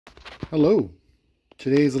Hello,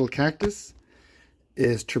 today's little cactus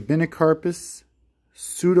is Turbinicarpus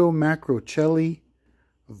psudomacrochele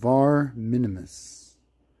var. Minimus.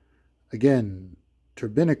 Again,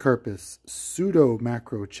 Turbinicarpus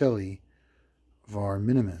psudomacrochele var.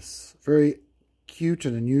 Minimus. Very cute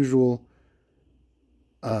and unusual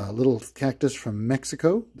little cactus from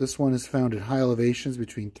Mexico. This one is found at high elevations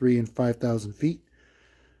between 3,000 and 5,000 feet.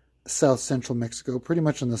 South central Mexico, pretty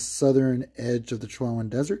much on the southern edge of the Chihuahuan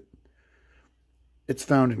Desert. It's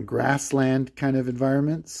found in grassland kind of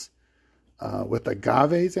environments with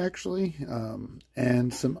agaves actually,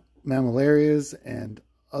 and some mammillarias and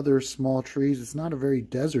other small trees. It's not a very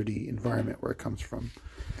deserty environment where it comes from.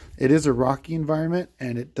 It is a rocky environment,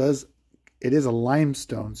 and it is a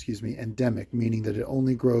limestone, endemic, meaning that it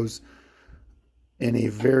only grows in a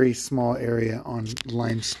very small area on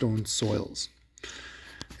limestone soils.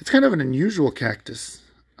 It's kind of an unusual cactus.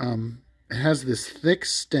 It has this thick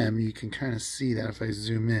stem. You can kind of see that if I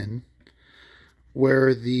zoom in,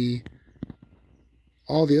 where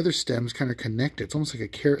all the other stems kind of connect. It's almost like a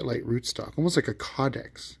carrot-like rootstock, almost like a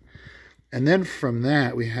caudex. And then from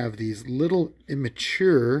that, we have these little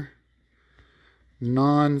immature,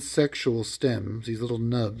 non-sexual stems, these little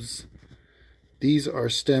nubs. These are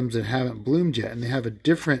stems that haven't bloomed yet, and they have a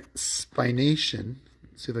different spination.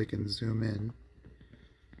 Let's see if I can zoom in.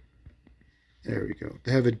 There we go.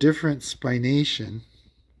 They have a different spination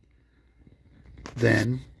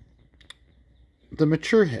than the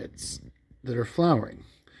mature heads that are flowering.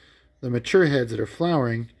 The mature heads that are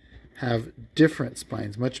flowering have different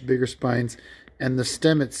spines, much bigger spines, and the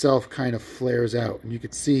stem itself kind of flares out. And you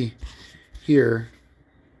can see here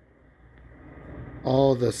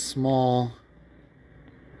all the small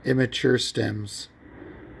immature stems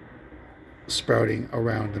sprouting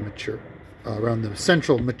around the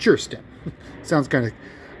central mature stem. Sounds kind of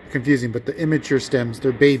confusing, but the immature stems,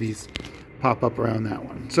 their babies, pop up around that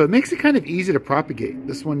one. So it makes it kind of easy to propagate.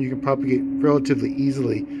 This one you can propagate relatively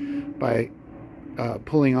easily by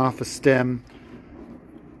pulling off a stem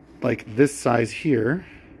like this size here,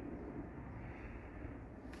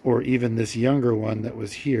 or even this younger one that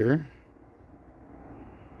was here.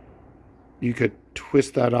 You could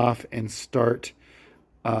twist that off and start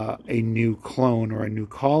a new clone or a new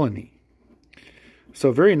colony.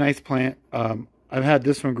 So very nice plant. I've had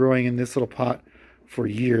this one growing in this little pot for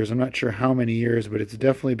years. I'm not sure how many years, but it's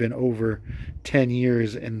definitely been over 10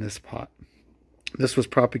 years in this pot. This was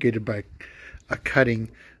propagated by a cutting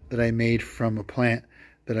that I made from a plant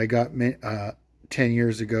that I got 10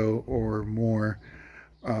 years ago or more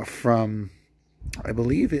from, I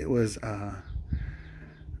believe it was,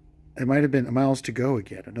 it might have been a Miles to Go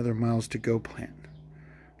again, another Miles to Go plant.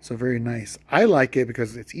 So very nice. I like it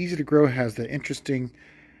because it's easy to grow, has the interesting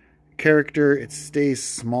character. It stays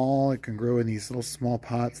small. It can grow in these little small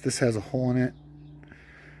pots. This has a hole in it.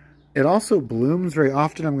 It also blooms very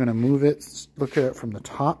often. I'm going to move it, look at it from the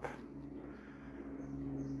top,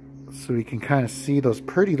 so we can kind of see those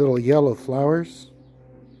pretty little yellow flowers.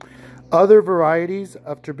 Other varieties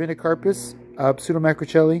of Turbinicarpus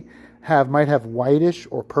psudomacrochele might have whitish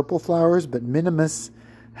or purple flowers, but Minimus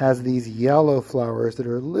has these yellow flowers that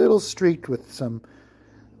are a little streaked with some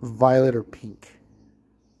violet or pink.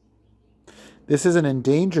 This is an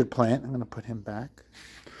endangered plant. I'm going to put him back.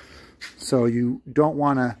 So you don't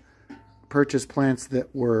want to purchase plants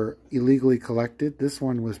that were illegally collected. This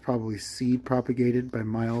one was probably seed propagated by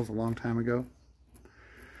Miles a long time ago.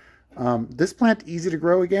 This plant, easy to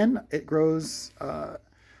grow again. It grows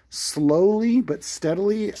slowly but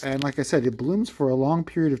steadily. And like I said, it blooms for a long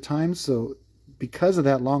period of time. So because of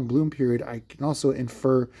that long bloom period, I can also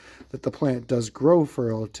infer that the plant does grow for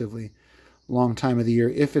a relatively long time of the year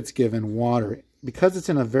if it's given water. Because it's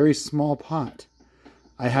in a very small pot,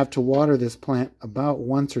 I have to water this plant about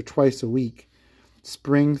once or twice a week,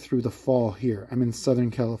 spring through the fall here. I'm in Southern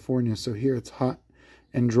California, so here it's hot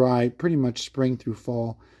and dry, pretty much spring through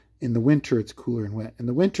fall. In the winter, it's cooler and wet. In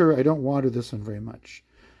the winter, I don't water this one very much,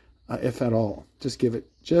 if at all. Just give it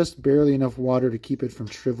just barely enough water to keep it from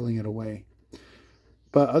shriveling it away.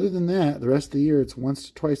 But other than that, the rest of the year, it's once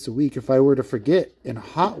to twice a week. If I were to forget in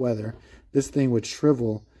hot weather, this thing would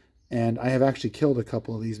shrivel. And I have actually killed a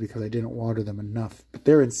couple of these because I didn't water them enough. But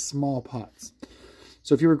they're in small pots.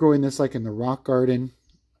 So if you were growing this like in the rock garden,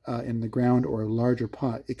 in the ground, or a larger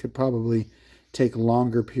pot, it could probably take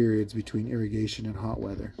longer periods between irrigation and hot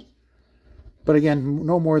weather. But again,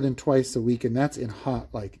 no more than twice a week. And that's in hot,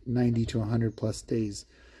 like 90 to 100 plus days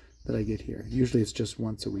that I get here. Usually it's just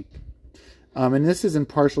once a week. And this is in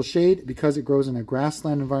partial shade because it grows in a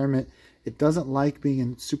grassland environment. It doesn't like being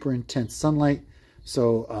in super intense sunlight.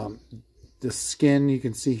 So the skin, you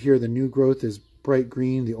can see here, the new growth is bright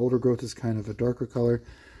green. The older growth is kind of a darker color.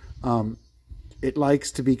 It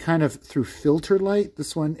likes to be kind of through filtered light.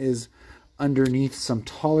 This one is underneath some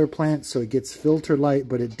taller plants, so it gets filtered light,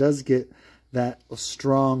 but it does get that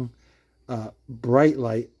strong, bright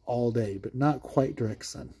light all day, but not quite direct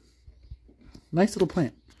sun. Nice little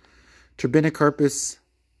plant. Turbinicarpus,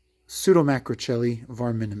 psudomacrochele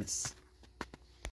var minimus.